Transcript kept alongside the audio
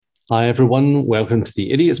Hi, everyone. Welcome to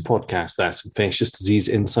the Idiots Podcast. That's infectious disease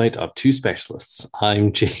insight of two specialists.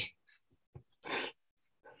 I'm Jay.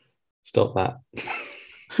 Stop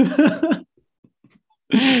that.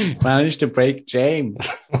 Managed to break James.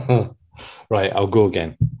 Right, I'll go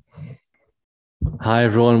again. Hi,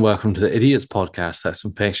 everyone. Welcome to the Idiots Podcast. That's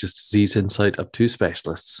infectious disease insight of two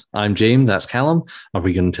specialists. I'm James. That's Callum. And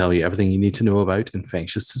we're going to tell you everything you need to know about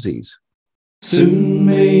infectious disease. Soon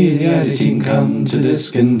may the ID team come to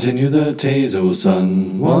discontinue the Tazo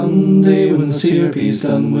Sun. One day when the CRP's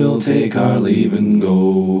done, we'll take our leave and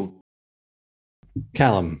go.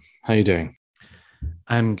 Callum, how are you doing?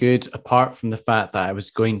 I'm good, apart from the fact that I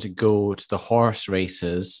was going to go to the horse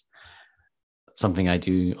races, something I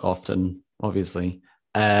do often, obviously,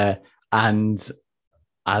 and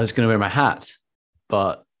I was going to wear my hat,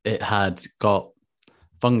 but it had got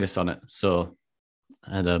fungus on it, so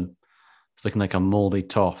I had it's looking like a moldy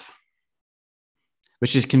toff,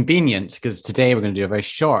 which is convenient because today we're going to do a very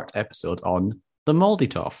short episode on the moldy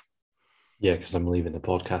toff. Yeah, because I'm leaving the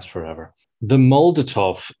podcast forever. The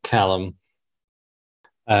Molotov, Callum.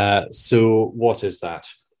 So what is that?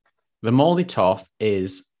 The moldy toff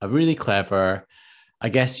is a really clever, I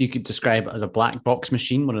guess you could describe it as a black box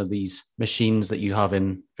machine, one of these machines that you have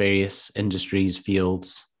in various industries,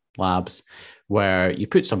 fields, labs, where you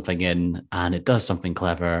put something in and it does something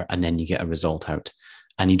clever and then you get a result out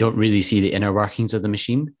and you don't really see the inner workings of the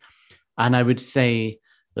machine. And I would say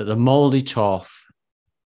that the moldy toff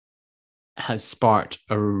has sparked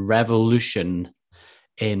a revolution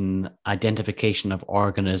in identification of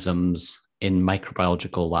organisms in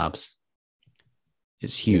microbiological labs.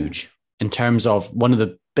 It's huge in terms of one of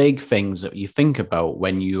the big things that you think about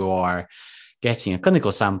when you are getting a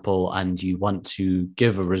clinical sample and you want to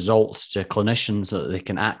give a result to clinicians so that they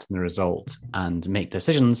can act on the result and make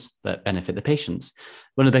decisions that benefit the patients.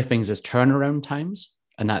 One of the big things is turnaround times,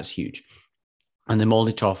 and that's huge. And the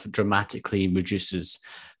MALDI-TOF dramatically reduces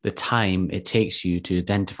the time it takes you to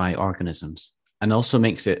identify organisms and also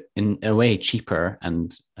makes it, in a way, cheaper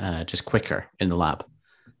and just quicker in the lab.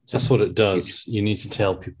 So that's what it does. You need to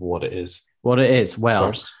tell people what it is. What it is,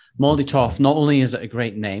 well, first. MALDI-TOF, not only is it a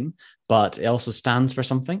great name, but it also stands for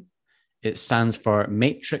something. It stands for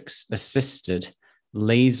Matrix Assisted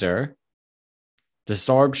Laser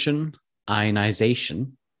Desorption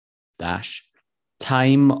Ionization dash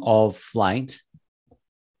Time of Flight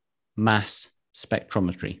Mass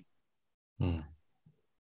Spectrometry.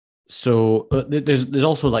 So there's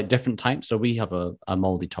also like different types. So we have a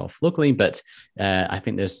MALDI-TOF locally, but I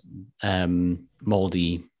think there's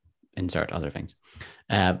MALDI insert other things.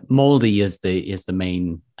 MALDI is the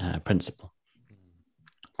main principle.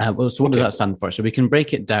 So what does that stand for? So we can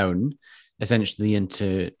break it down essentially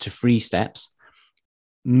into 3 steps: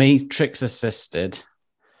 matrix assisted,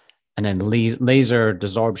 and then laser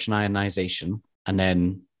desorption ionization, and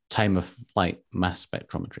then time of flight mass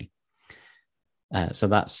spectrometry. So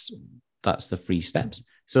that's the 3 steps.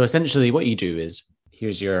 So essentially what you do is,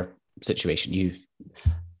 here's your situation. You've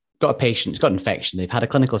got a patient who's got infection. They've had a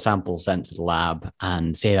clinical sample sent to the lab,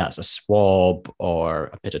 and say that's a swab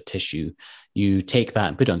or a bit of tissue. You take that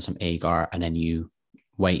and put it on some agar, and then you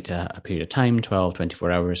wait a period of time, 12,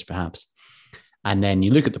 24 hours perhaps. And then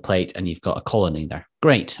you look at the plate and you've got a colony there.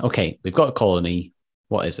 Great. Okay, we've got a colony.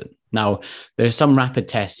 What is it? Now, there's some rapid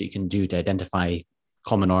tests you can do to identify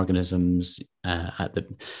common organisms at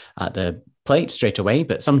the plate straight away,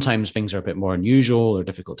 but sometimes things are a bit more unusual or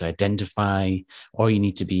difficult to identify, or you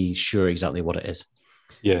need to be sure exactly what it is.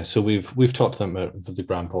 Yeah, so we've talked to them about the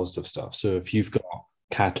gram-positive stuff. So if you've got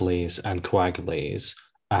catalase and coagulase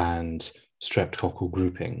and streptococcal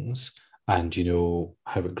groupings, and you know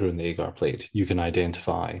how it grew in the agar plate, you can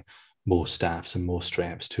identify most staph and most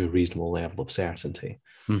streps to a reasonable level of certainty.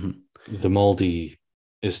 Mm-hmm. The MALDI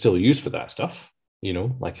is still used for that stuff, you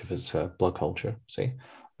know, like if it's a blood culture, say,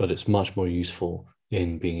 but it's much more useful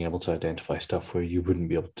in being able to identify stuff where you wouldn't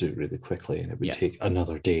be able to do it really quickly, and it would take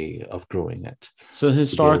another day of growing it. So the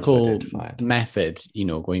historical method, you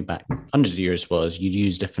know, going back hundreds of years, was you'd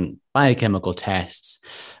use different biochemical tests.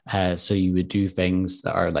 So you would do things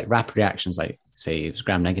that are like rapid reactions, like say if it's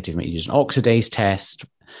gram-negative, you might use an oxidase test,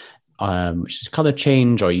 which is color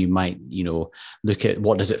change, or you might, you know, look at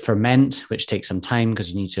what does it ferment, which takes some time because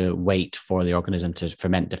you need to wait for the organism to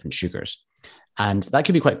ferment different sugars. And that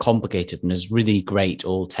can be quite complicated, and there's really great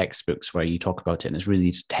old textbooks where you talk about it, and it's really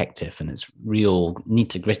detective and it's real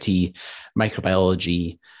nitty-gritty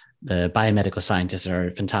microbiology. The biomedical scientists are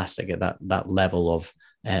fantastic at that level of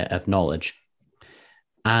knowledge.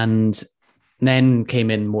 And then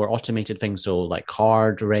came in more automated things, so like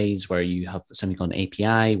card arrays, where you have something called an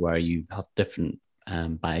API, where you have different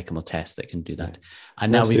biochemical test that can do that. Yeah.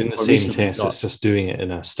 And now It's we've doing the same recently test, got, it's just doing it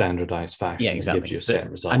in a standardized fashion. yeah, It exactly. gives you set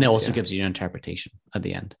results. And it also gives you an interpretation at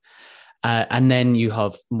the end. And then you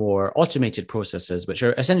have more automated processes, which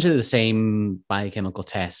are essentially the same biochemical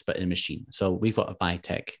tests, but in a machine. So we've got a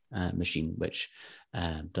Vitek machine, which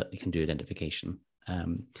that you can do identification.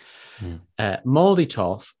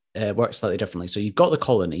 MALDI-TOF works slightly differently. So you've got the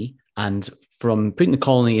colony, and from putting the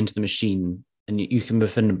colony into the machine, and you can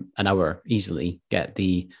within an hour easily get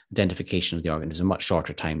the identification of the organism, much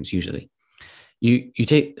shorter times usually. You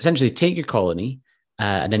essentially take your colony,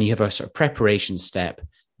 and then you have a sort of preparation step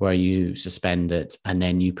where you suspend it and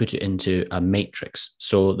then you put it into a matrix.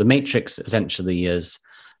 So the matrix essentially is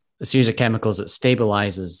a series of chemicals that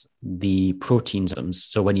stabilizes the proteins.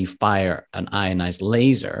 So when you fire an ionized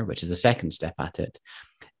laser, which is the second step at it,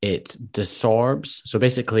 it desorbs. So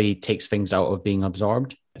basically takes things out of being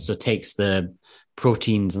absorbed. So it takes the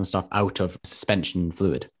proteins and stuff out of suspension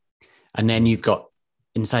fluid. And then you've got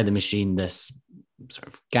inside the machine this sort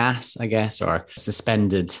of gas, I guess, or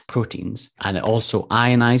suspended proteins, and it also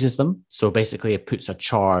ionizes them. So basically it puts a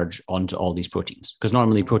charge onto all these proteins, because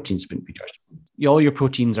normally proteins wouldn't be charged. All your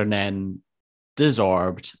proteins are then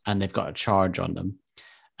desorbed and they've got a charge on them.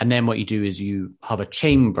 And then what you do is you have a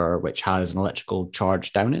chamber which has an electrical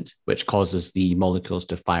charge down it, which causes the molecules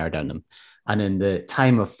to fire down them. And then the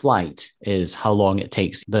time of flight is how long it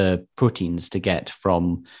takes the proteins to get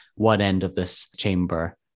from one end of this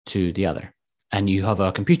chamber to the other. And you have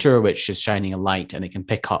a computer which is shining a light, and it can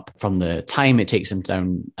pick up from the time it takes them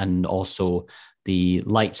down and also the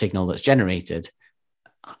light signal that's generated,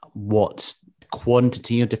 what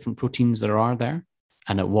quantity of different proteins there are there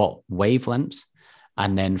and at what wavelengths.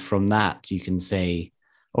 And then from that, you can say,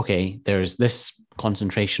 okay, there's this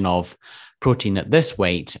concentration of protein at this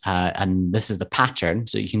weight, and this is the pattern.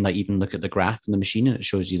 So you can even look at the graph in the machine, and it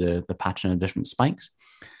shows you the pattern of different spikes.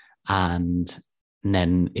 And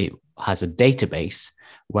then it has a database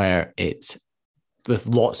where it's with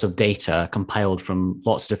lots of data compiled from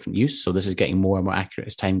lots of different use. So this is getting more and more accurate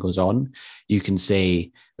as time goes on. You can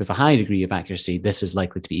say with a high degree of accuracy, this is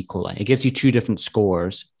likely to be E. coli. It gives you two different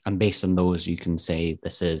scores, and based on those, you can say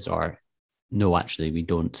this is, or no, actually, we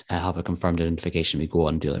don't have a confirmed identification. We go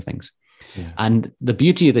on and do other things. Yeah. And the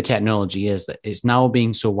beauty of the technology is that it's now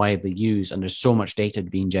being so widely used, and there's so much data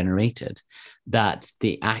being generated that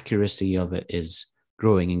the accuracy of it is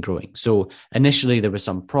growing and growing. So initially there were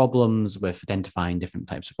some problems with identifying different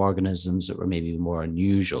types of organisms that were maybe more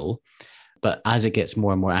unusual, but as it gets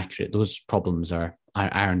more and more accurate, those problems are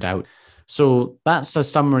ironed out. So that's a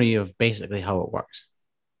summary of basically how it works.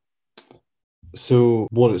 So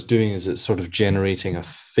what it's doing is it's sort of generating a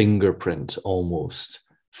fingerprint almost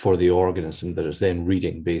for the organism that it's then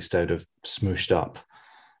reading based out of smooshed up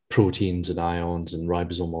proteins and ions and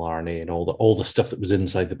ribosomal RNA and all the stuff that was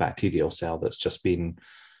inside the bacterial cell that's just been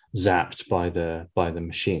zapped by the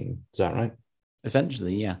machine. Is that right?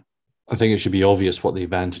 Essentially, yeah. I think it should be obvious what the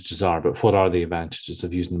advantages are, but what are the advantages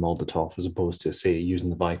of using the MALDI-TOF as opposed to, say, using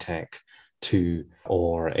the Vitek 2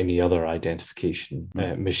 or any other identification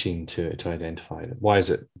machine to identify it? Why is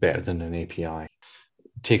it better than an API?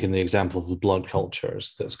 Taking the example of the blood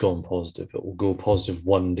cultures that's gone positive, it will go positive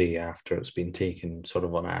one day after it's been taken, sort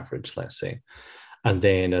of on average, let's say. And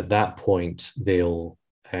then at that point, they'll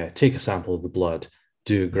take a sample of the blood,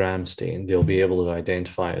 do a gram stain. They'll be able to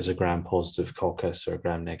identify it as a gram-positive coccus or a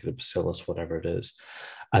gram-negative bacillus, whatever it is.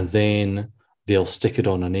 And then they'll stick it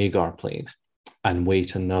on an agar plate and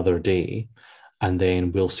wait another day, and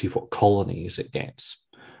then we'll see what colonies it gets.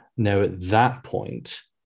 Now, at that point,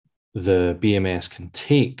 the BMS can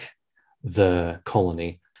take the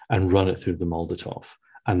colony and run it through the MALDI-TOF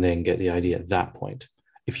and then get the ID at that point.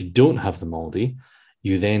 If you don't have the MALDI,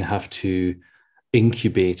 you then have to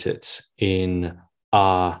incubate it in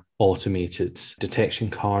a automated detection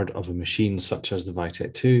card of a machine such as the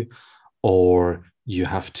Vitek 2, or you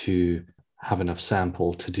have to have enough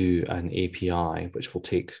sample to do an API, which will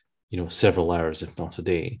take several hours, if not a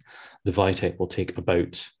day. The Vitek will take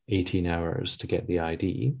about 18 hours to get the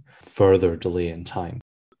ID, further delay in time.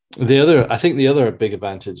 I think the other big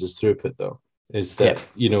advantage is throughput, though, is that,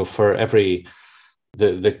 for every,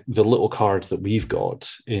 the little cards that we've got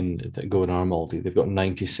that go in our MALDI, they've got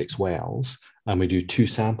 96 wells, and we do 2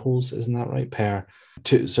 samples, isn't that right?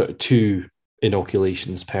 Two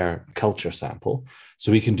inoculations per culture sample.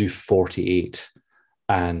 So we can do 48.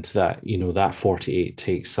 And that 48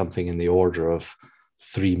 takes something in the order of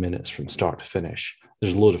 3 minutes from start to finish.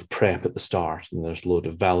 There's a load of prep at the start and there's a load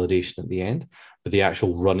of validation at the end, but the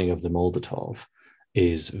actual running of the MALDI-TOF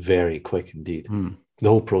is very quick indeed. The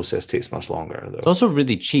whole process takes much longer, It's though. also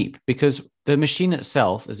really cheap because the machine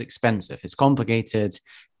itself is expensive. It's complicated.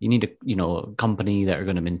 You need a company that are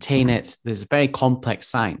going to maintain it. There's a very complex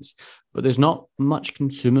science, but there's not much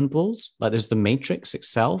consumables. Like there's the matrix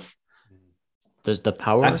itself. There's the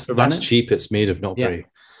power to run That's it. cheap. It's made of not Yeah. very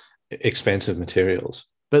expensive materials.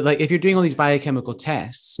 But like if you're doing all these biochemical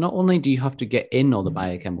tests, not only do you have to get in all the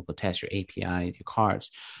biochemical tests, your API, your cards,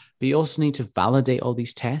 but you also need to validate all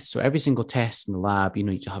these tests. So every single test in the lab, you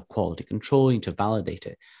need to have quality control, you need to validate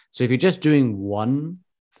it. So if you're just doing one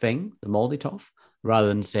thing, the MALDI-TOF, rather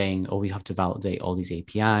than saying, oh, we have to validate all these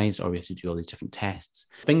APIs or we have to do all these different tests,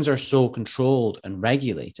 things are so controlled and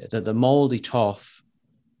regulated that the MALDI-TOF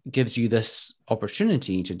gives you this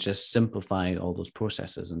opportunity to just simplify all those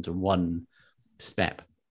processes into one step.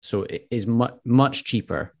 So it is much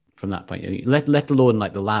cheaper from that point, let alone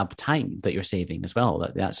like the lab time that you're saving as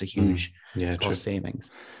well. That's a huge cost savings.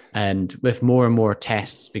 And with more and more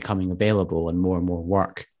tests becoming available and more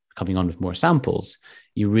work coming on with more samples,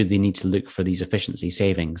 you really need to look for these efficiency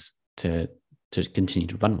savings to continue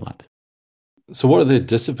to run the lab. So what are the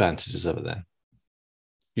disadvantages of it then?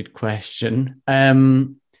 Good question.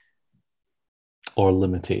 Or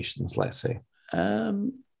limitations, let's say.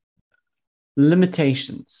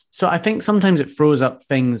 Limitations. So I think sometimes it throws up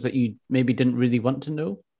things that you maybe didn't really want to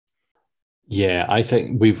know. Yeah, I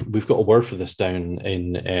think we've got a word for this down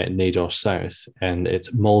in NAIDOS South, and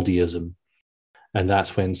it's MALDIism. And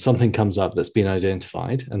that's when something comes up that's been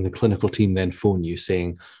identified, and the clinical team then phone you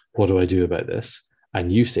saying, what do I do about this?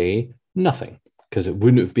 And you say, nothing, because it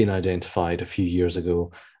wouldn't have been identified a few years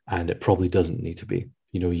ago, and it probably doesn't need to be.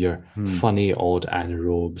 Your funny, odd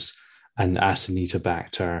anaerobes and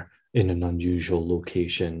Acinetobacter in an unusual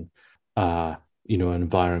location,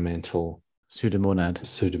 environmental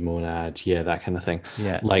pseudomonad, yeah, that kind of thing.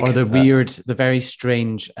 Yeah, like or the very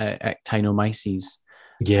strange actinomyces.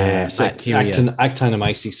 Yeah, bacteria.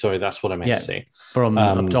 Actinomyces. Sorry, that's what I meant to say. From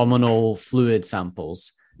abdominal fluid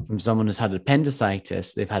samples from someone who's had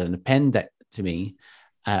appendicitis. They've had an appendectomy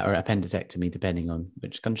or appendicectomy, depending on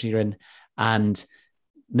which country you're in, and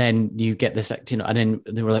then you get this and then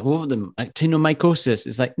they were like, "Oh, the actinomycosis."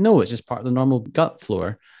 It's like, no, it's just part of the normal gut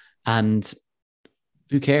flora, and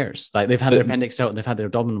who cares? Like they've had their appendix out and they've had their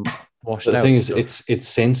abdomen washed out. The thing is, it's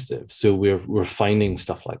sensitive, so we're finding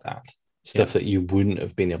stuff like that. Stuff that you wouldn't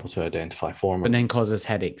have been able to identify formerly. But then causes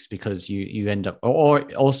headaches because you end up,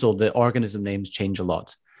 or also the organism names change a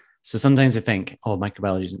lot. So sometimes I think, oh,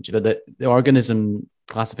 microbiology isn't, but the organism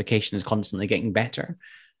classification is constantly getting better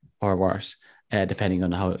or worse, depending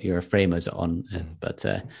on how your frame is on. But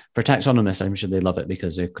for taxonomists, I'm sure they love it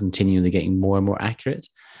because they're continually getting more and more accurate.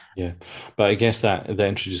 Yeah, but I guess that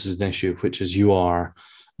introduces an issue, which is you are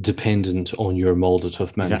dependent on your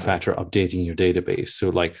MALDI-TOF manufacturer updating your database. So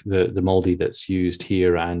like the MALDI that's used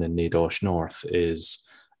here and in NAIDOS North is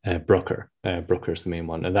Bruker. Bruker is the main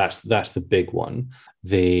one, and that's the big one.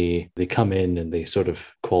 They come in and they sort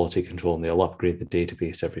of quality control and they'll upgrade the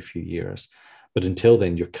database every few years. But until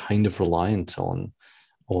then, you're kind of reliant on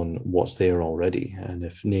what's there already. And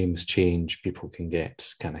if names change, people can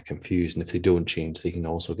get kind of confused. And if they don't change, they can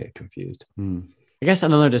also get confused. I guess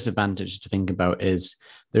another disadvantage to think about is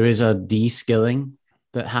there is a de-skilling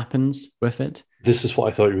that happens with it. This is what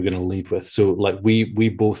I thought you were going to lead with. So like we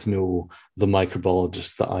both know the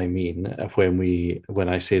microbiologist that I mean when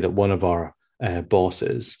I say that one of our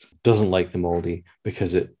bosses doesn't like the MALDI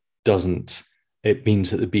because it means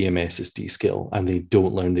that the BMS is de-skill and they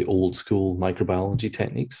don't learn the old school microbiology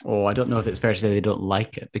techniques. Oh, I don't know if it's fair to say they don't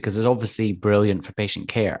like it because it's obviously brilliant for patient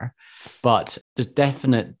care, but there's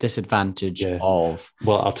definite disadvantage of.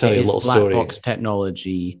 Well, I'll tell you a little black story. Box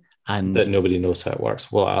technology and that nobody knows how it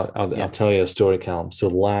works. Well, I'll tell you a story, Callum. So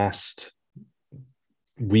last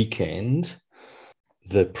weekend,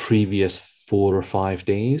 the previous 4 or 5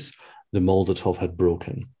 days, the MALDI-TOF had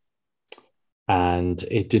broken. And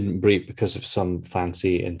it didn't break because of some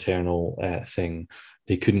fancy internal thing.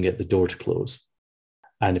 They couldn't get the door to close.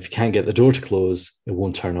 And if you can't get the door to close, it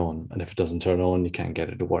won't turn on. And if it doesn't turn on, you can't get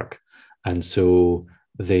it to work. And so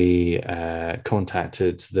they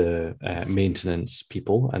contacted the maintenance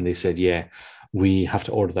people and they said, yeah, we have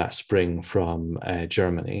to order that spring from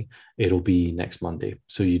Germany. It'll be next Monday.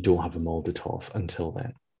 So you don't have a MALDI-TOF until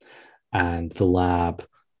then. And the lab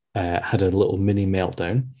had a little mini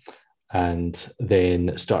meltdown and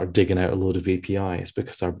then started digging out a load of APIs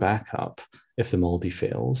because our backup, if the MALDI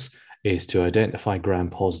fails, is to identify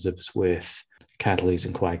gram-positives with catalase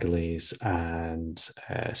and coagulase and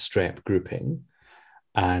strep grouping,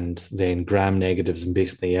 and then gram-negatives and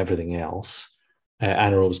basically everything else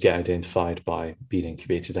anaerobes get identified by being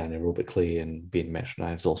incubated anaerobically and being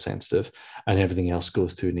metronidazole sensitive, and everything else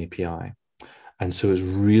goes through an API. And so it's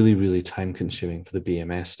really, really time consuming for the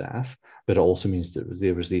BMS staff, but it also means that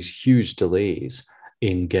there was these huge delays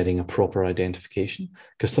in getting a proper identification,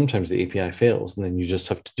 because sometimes the API fails and then you just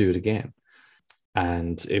have to do it again.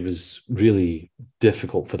 And it was really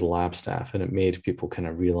difficult for the lab staff, and it made people kind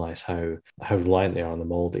of realize how reliant they are on the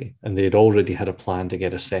MALDI. And they'd already had a plan to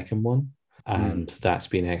get a second one, and that's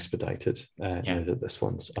been expedited now that this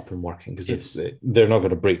one's up and working, because they're not going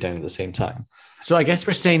to break down at the same time. So I guess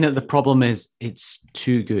we're saying that the problem is it's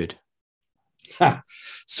too good.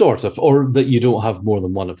 Sort of, or that you don't have more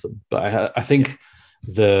than one of them. But I think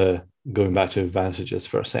going back to advantages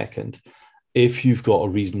for a second, if you've got a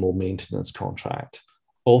reasonable maintenance contract,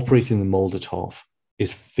 operating the MALDI-TOF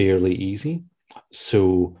is fairly easy.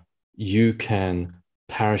 So you can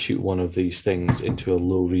parachute one of these things into a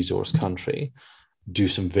low resource country, do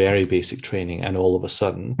some very basic training, and all of a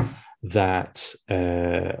sudden that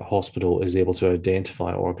hospital is able to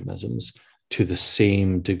identify organisms to the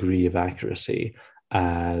same degree of accuracy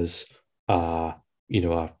as a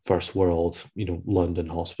first world, London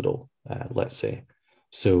hospital, let's say.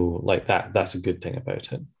 So like that's a good thing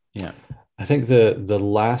about it. Yeah. I think the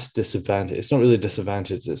last disadvantage, it's not really a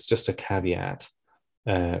disadvantage, it's just a caveat,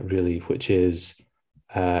 really, which is,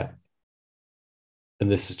 and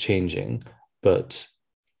this is changing, but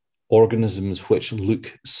organisms which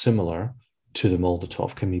look similar to the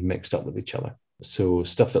MALDI-TOF can be mixed up with each other. So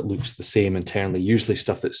stuff that looks the same internally, usually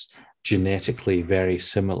stuff that's genetically very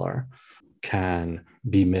similar, can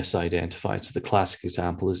be misidentified. So the classic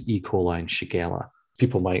example is E. coli and Shigella.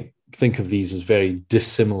 People might think of these as very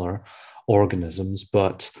dissimilar organisms,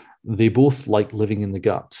 but they both like living in the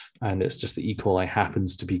gut. And it's just that E. coli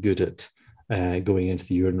happens to be good at going into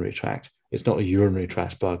the urinary tract. It's not a urinary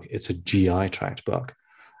tract bug, it's a GI tract bug.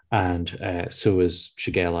 And so is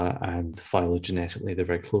Shigella, and phylogenetically, they're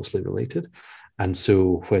very closely related. And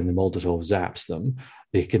so when the MALDI-TOF zaps them,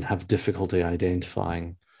 they can have difficulty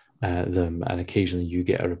identifying them. And occasionally you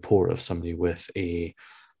get a report of somebody with a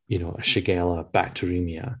Shigella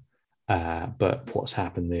bacteremia. But what's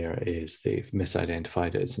happened there is they've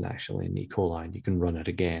misidentified it as actually an E. coli, and you can run it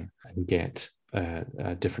again and get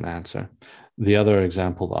a different answer. The other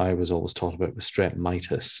example that I was always taught about was strep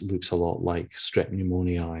mitis. Looks a lot like strep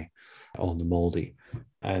pneumoniae on the MALDI.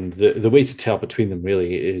 And the way to tell between them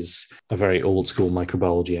really is a very old school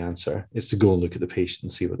microbiology answer. It's to go and look at the patient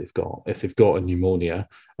and see what they've got. If they've got a pneumonia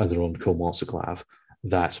and they're on colmoxiclav,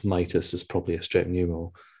 that mitis is probably a strep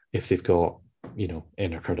pneumo. If they've got,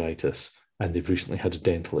 endocarditis and they've recently had a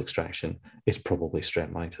dental extraction, it's probably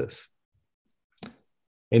strep mitis.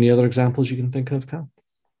 Any other examples you can think of, Cal?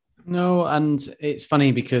 No, and it's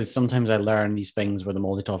funny because sometimes I learn these things where the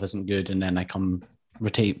MALDI-TOF isn't good, and then I come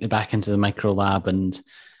rotate it back into the micro lab, and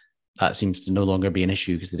that seems to no longer be an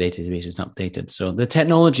issue because the database is not updated. So the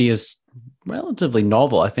technology is relatively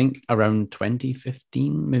novel. I think around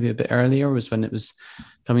 2015, maybe a bit earlier, was when it was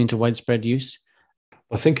coming into widespread use.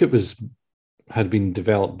 I think it had been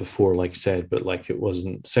developed before, like you said, but it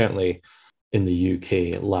wasn't, certainly in the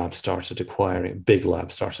UK, big labs started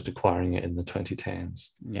acquiring it in the 2010s.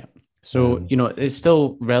 Yeah. So, it's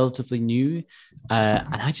still relatively new. And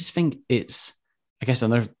I just think I guess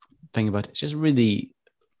another thing about it's just really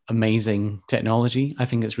amazing technology. I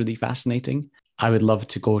think it's really fascinating. I would love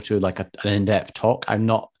to go to an in-depth talk. I'm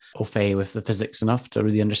not au fait with the physics enough to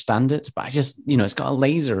really understand it, but I just, it's got a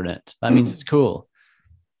laser in it. That means it's cool.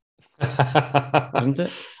 Isn't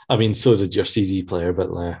it? I mean, so did your CD player, but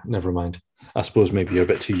never mind. I suppose maybe you're a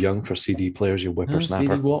bit too young for CD players, you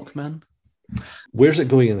whippersnapper. CD Walkman. Where's it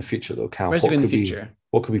going in the future, though, Cal? Where's it going in the future?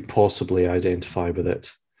 What could we possibly identify with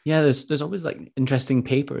it? Yeah, there's always interesting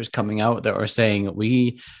papers coming out that are saying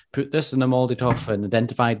we put this in a MALDI-TOF and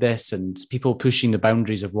identified this, and people pushing the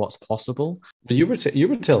boundaries of what's possible. You were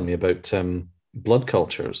telling me about blood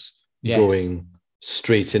cultures going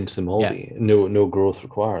straight into the MALDI, no growth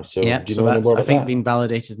required. So yeah, do you know more about I think that? Being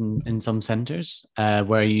validated in some centers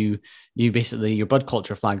where you basically your blood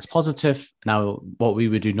culture flags positive. Now, what we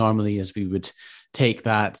would do normally is we would take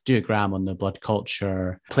that, do a gram on the blood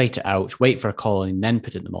culture, plate it out, wait for a colony, and then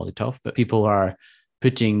put it in the MALDI-TOF. But people are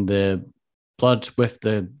putting the blood with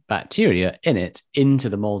the bacteria in it into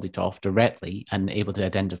the MALDI-TOF directly and able to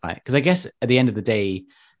identify it. Because I guess at the end of the day,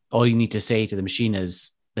 all you need to say to the machine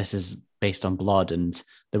is, this is based on blood, and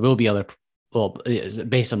there will be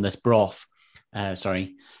based on this broth, and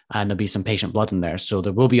there'll be some patient blood in there. So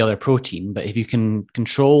there will be other protein, but if you can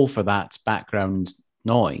control for that background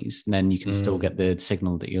noise, then you can still get the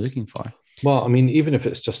signal that you're looking for. Well, I mean, even if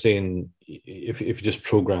it's just saying, if you just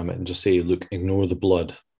program it and just say, look, ignore the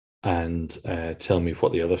blood and tell me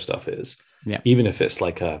what the other stuff is. Yeah. Even if it's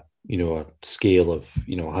like a scale of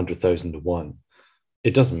 100,000 to 1,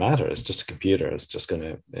 it doesn't matter. It's just a computer. It's just going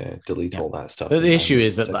to delete all that stuff. The issue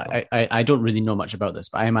is that I don't really know much about this,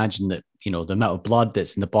 but I imagine that, the amount of blood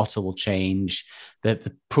that's in the bottle will change.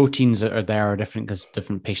 The proteins that are there are different because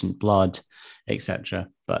different patients' blood, etc.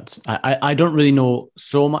 But I don't really know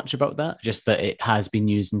so much about that, just that it has been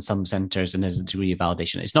used in some centers and there's a degree of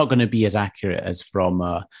validation. It's not going to be as accurate as from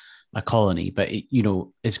a colony, but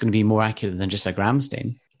it's going to be more accurate than just a gram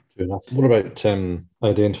stain. True enough. What about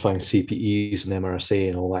identifying CPEs and MRSA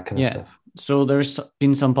and all that kind of stuff? So there's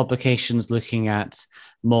been some publications looking at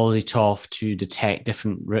MALDI-TOF to detect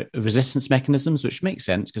different resistance mechanisms, which makes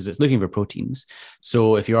sense because it's looking for proteins.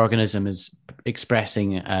 So if your organism is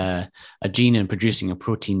expressing a gene and producing a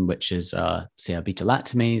protein, which is, say, a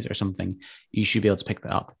beta-lactamase or something, you should be able to pick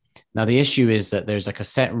that up. Now, the issue is that there's like a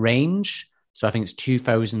set range. So I think it's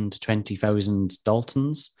 2,000 to 20,000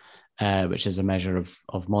 Daltons, which is a measure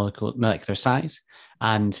of molecular size.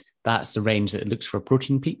 And that's the range that it looks for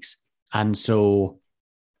protein peaks. And so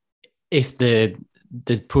if the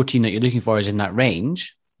protein that you're looking for is in that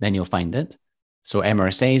range, then you'll find it. So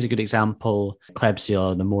MRSA is a good example.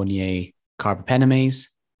 Klebsiella pneumoniae carbapenemase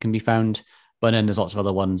can be found. But then there's lots of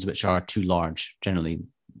other ones which are too large, generally,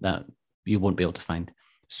 that you won't be able to find.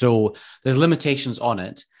 So there's limitations on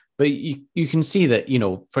it. But you can see that,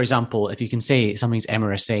 for example, if you can say something's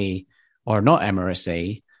MRSA or not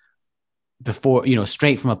MRSA before,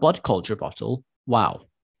 straight from a blood culture bottle, wow.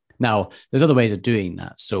 Now, there's other ways of doing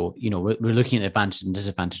that. So, we're looking at the advantages and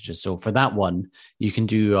disadvantages. So for that one, you can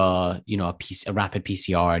do, a rapid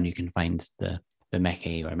PCR and you can find the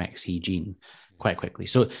MEC-A or MEC-C gene quite quickly.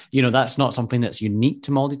 So, that's not something that's unique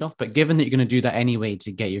to MALDI-TOF, but given that you're going to do that anyway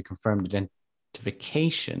to get your confirmed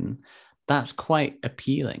identification, that's quite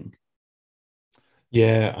appealing.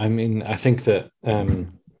 Yeah, I mean, I think that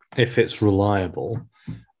if it's reliable,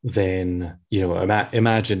 then,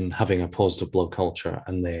 imagine having a positive blood culture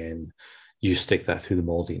and then you stick that through the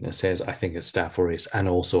MALDI and it says, I think it's Staph aureus and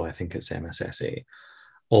also I think it's MSSA.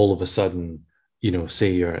 All of a sudden,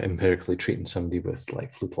 say you're empirically treating somebody with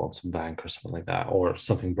like Fluploxin Bank or something like that, or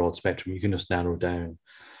something broad spectrum, you can just narrow down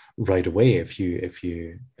right away if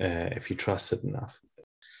you trust it enough.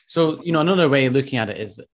 So, another way of looking at it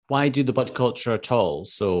is, why do the blood culture at all?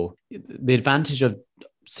 So the advantage of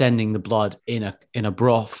sending the blood in a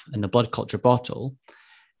broth in the blood culture bottle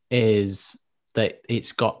is that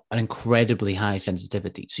it's got an incredibly high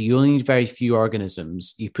sensitivity. So you only need very few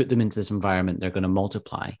organisms. You put them into this environment, they're going to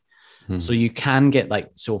multiply. So you can get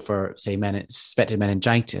for, say, suspected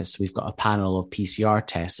meningitis, we've got a panel of PCR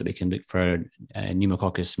tests that we can look for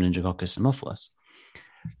pneumococcus, meningococcus, and Haemophilus.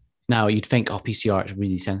 Now, you'd think, PCR is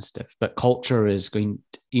really sensitive, but culture is going,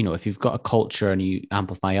 if you've got a culture and you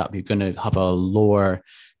amplify up, you're going to have a lower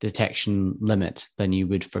detection limit than you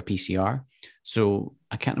would for PCR. So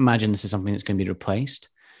I can't imagine this is something that's going to be replaced.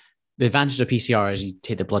 The advantage of PCR is you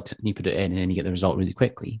take the blood and you put it in and then you get the result really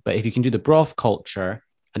quickly. But if you can do the broth culture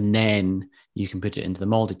and then you can put it into the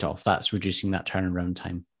MALDI-TOF, that's reducing that turnaround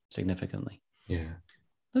time significantly. Yeah.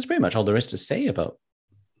 That's pretty much all there is to say about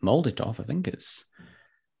MALDI-TOF.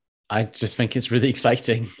 I just think it's really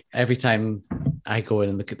exciting. Every time I go in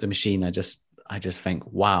and look at the machine, I just think,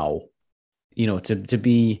 wow, to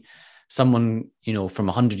be someone, from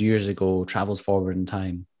 100 years ago travels forward in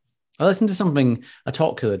time. I listened to a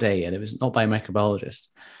talk the other day, and it was not by a microbiologist.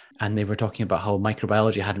 And they were talking about how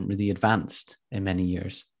microbiology hadn't really advanced in many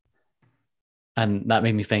years. And that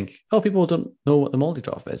made me think, people don't know what the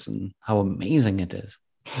MALDI-TOF is and how amazing it is.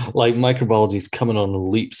 Like microbiology is coming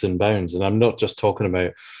on leaps and bounds. And I'm not just talking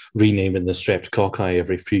about renaming the streptococci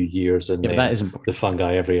every few years and that is important. The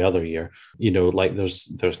fungi every other year.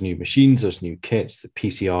 There's new machines, there's new kits, the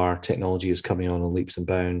PCR technology is coming on leaps and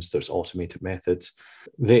bounds. There's automated methods.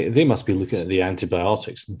 They must be looking at the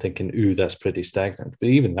antibiotics and thinking, ooh, that's pretty stagnant. But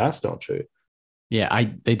even that's not true. Yeah,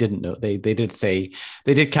 they didn't know. They did say,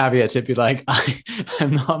 they did caveat it, be like,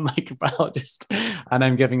 I'm not a microbiologist and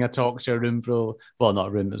I'm giving a talk to a room full, well, not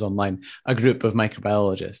a room, it was online, a group of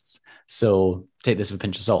microbiologists. So take this with a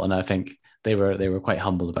pinch of salt. And I think they were quite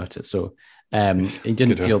humble about it. So he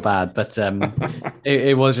didn't feel bad, but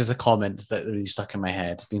it was just a comment that really stuck in my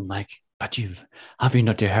head, being like, but have you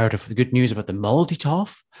not heard of the good news about the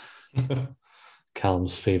MALDI-TOF?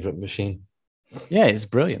 Callum's favorite machine. Yeah, it's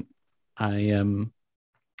brilliant. Maybe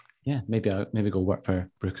go work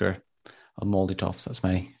for Bruker on MALDI-TOFs. That's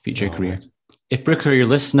my future career. Right. If Bruker, you're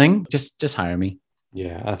listening, just hire me.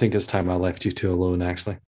 Yeah, I think it's time I left you two alone,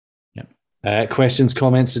 actually. Yep. Questions,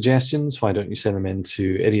 comments, suggestions, why don't you send them in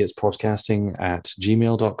to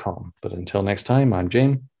idiotspodcasting@gmail.com. But until next time, I'm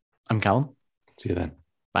James. I'm Callum. See you then.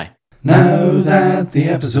 Bye. Now that the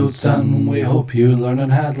episode's done, we hope you learned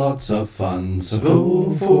and had lots of fun. So go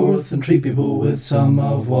forth and treat people with some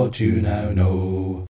of what you now know.